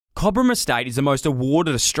Cobram Estate is the most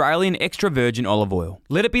awarded Australian extra virgin olive oil.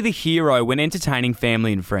 Let it be the hero when entertaining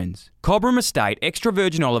family and friends. Cobram Estate extra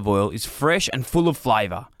virgin olive oil is fresh and full of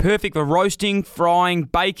flavour. Perfect for roasting, frying,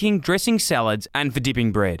 baking, dressing salads and for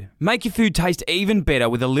dipping bread. Make your food taste even better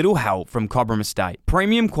with a little help from Cobram Estate.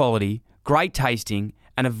 Premium quality, great tasting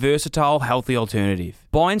and a versatile, healthy alternative.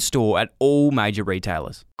 Buy and store at all major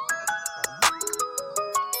retailers.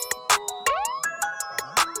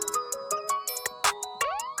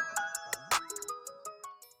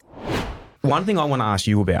 One thing I want to ask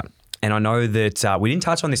you about, and I know that we didn't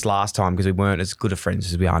touch on this last time because we weren't as good of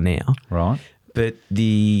friends as we are now. Right. But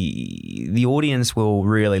the audience will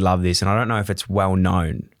really love this, and I don't know if it's well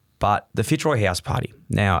known, but the Fitzroy House Party.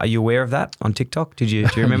 Now, are you aware of that on TikTok? Do you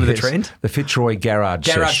remember Yes, the trend? The Fitzroy Garage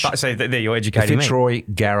Sesh. So there you're educating me. The Fitzroy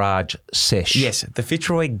Garage Sesh. Yes, the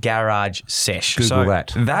Fitzroy Garage Sesh. Google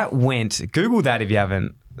that. Google that if you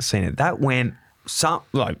haven't seen it. That went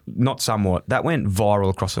that went viral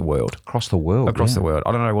across the world. Across the world. Across the world.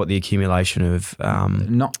 I don't know what the accumulation of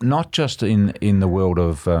not just in the world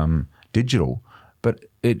of digital, but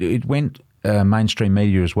it went mainstream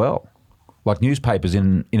media as well. Like newspapers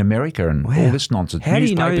in America and all this nonsense.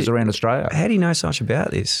 Newspapers around Australia. How do you know so much about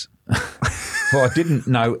this? Well, I didn't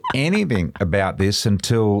know anything about this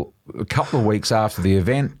until a couple of weeks after the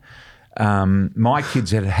event. My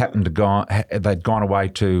kids had happened to they'd gone away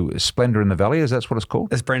to Splendour in the Valley, is that what it's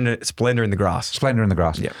called? Splendour in the Grass. Splendour in the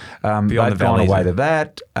Grass. Yeah. They'd gone away to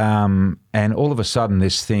that, and all of a sudden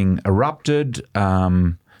this thing erupted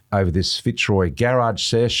over this Fitzroy Garage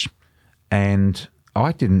Sesh, and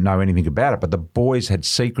I didn't know anything about it, but the boys had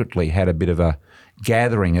secretly had a bit of a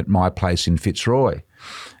gathering at my place in Fitzroy,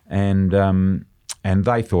 and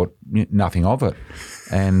they thought nothing of it.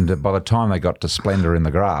 And by the time they got to Splendour in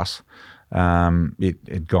the Grass, it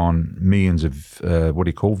had gone millions of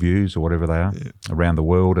views or whatever they are around the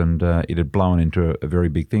world, and it had blown into a very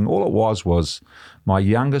big thing. All it was my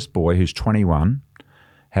youngest boy, who's 21,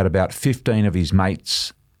 had about 15 of his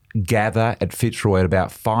mates gather at Fitzroy at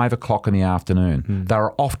about 5 o'clock in the afternoon. They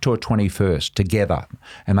were off to a 21st together.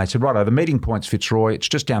 And they said, righto, the meeting point's Fitzroy, it's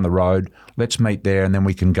just down the road, let's meet there and then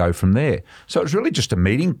we can go from there. So it was really just a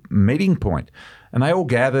meeting point. And they all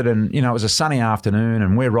gathered and, it was a sunny afternoon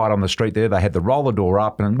and we're right on the street there. They had the roller door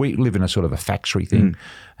up and we live in a sort of a factory thing.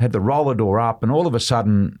 Had the roller door up and all of a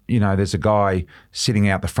sudden, there's a guy sitting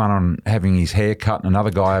out the front on having his hair cut and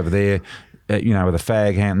another guy over there with a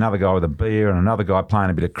fag hand, another guy with a beer and another guy playing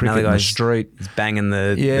a bit of cricket in the street. He's banging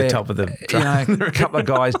the top of the drum. A couple of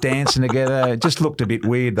guys dancing together. It just looked a bit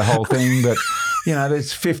weird, the whole thing. But,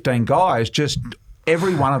 there's 15 guys, just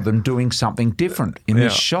every one of them doing something different in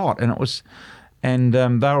this shot. And it was... And they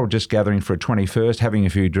were all just gathering for a 21st, having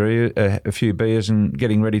a few beers and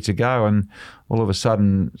getting ready to go. And all of a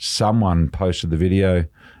sudden, someone posted the video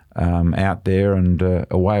out there and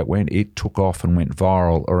away it went. It took off and went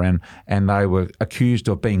viral around. And they were accused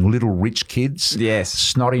of being little rich kids. Yes.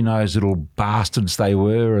 Snotty-nosed little bastards they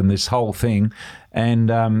were and this whole thing. And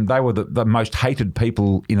they were the most hated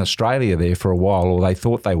people in Australia there for a while, or they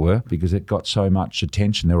thought they were, because it got so much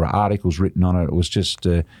attention. There were articles written on it. It was just,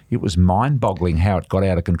 it was mind-boggling how it got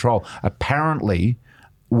out of control. Apparently,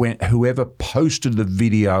 whoever posted the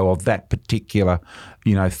video of that particular,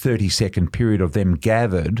 30-second period of them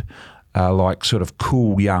gathered, like sort of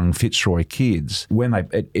cool young Fitzroy kids, when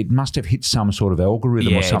it must have hit some sort of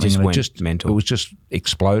algorithm or something, and it mental. It was just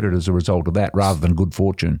exploded as a result of that, rather than good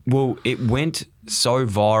fortune. Well, it went so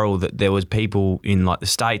viral that there was people in like the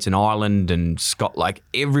States and Ireland and Scotland,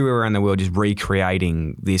 everywhere around the world, just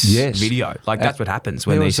recreating this video. Like that's what happens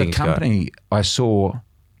when these things go. There was a company I saw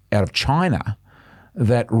out of China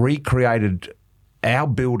that recreated our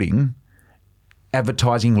building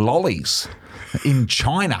advertising lollies in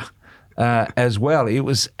China. As well. It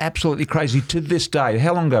was absolutely crazy. To this day,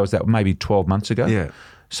 how long ago was that? Maybe 12 months ago? Yeah.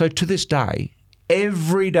 So to this day,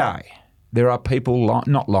 every day, there are people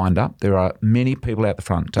not lined up. There are many people out the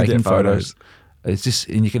front taking photos. It's just,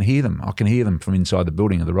 and you can hear them. I can hear them from inside the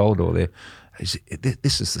building of the roller door there.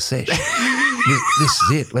 This is the sesh. This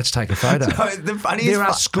is it. Let's take a photo. So there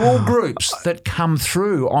are school groups that come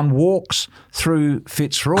through on walks through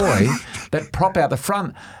Fitzroy that prop out the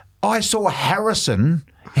front. I saw Harrison...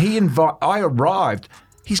 I arrived.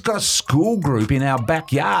 He's got a school group in our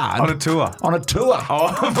backyard. On a tour.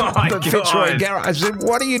 Oh, my God. Fitzroy Garage. I said,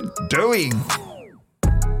 what are you doing?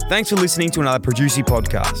 Thanks for listening to another Producy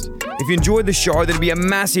podcast. If you enjoyed the show, that'd be a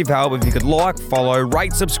massive help if you could like, follow,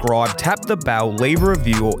 rate, subscribe, tap the bell, leave a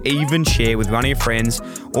review, or even share with one of your friends,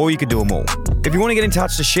 or you could do them all. If you want to get in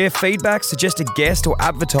touch to share feedback, suggest a guest, or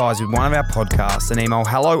advertise with one of our podcasts, then email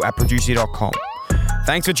hello@producy.com.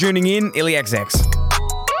 Thanks for tuning in. IllyXX.